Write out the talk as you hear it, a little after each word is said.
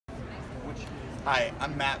Hi,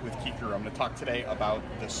 I'm Matt with Keekaroo. I'm going to talk today about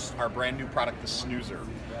our brand new product, the Snoozer.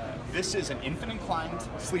 This is an infant inclined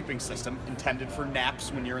sleeping system intended for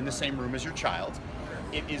naps when you're in the same room as your child.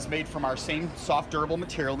 It is made from our same soft, durable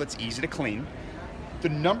material that's easy to clean. The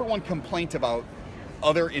number one complaint about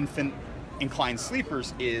other infant inclined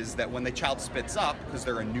sleepers is that when the child spits up, because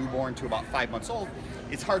they're a newborn to about 5 months old,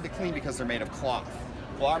 it's hard to clean because they're made of cloth.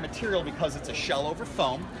 Well, our material, because it's a shell over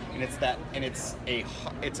foam, and it's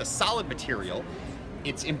a solid material,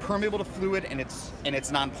 it's impermeable to fluid, and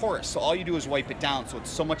it's non-porous. So all you do is wipe it down, so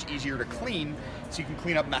it's so much easier to clean, so you can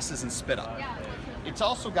clean up messes and spit up. It's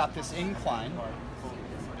also got this incline,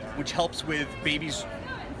 which helps with babies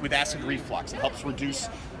with acid reflux. It helps reduce,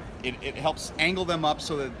 it helps angle them up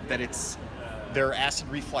so that their acid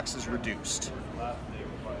reflux is reduced.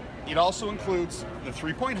 It also includes the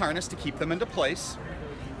 3-point harness to keep them into place,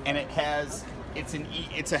 and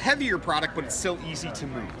it's a heavier product, but it's still easy to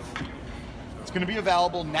move. It's going to be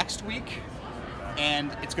available next week,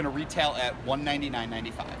 and it's going to retail at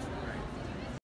 $199.95.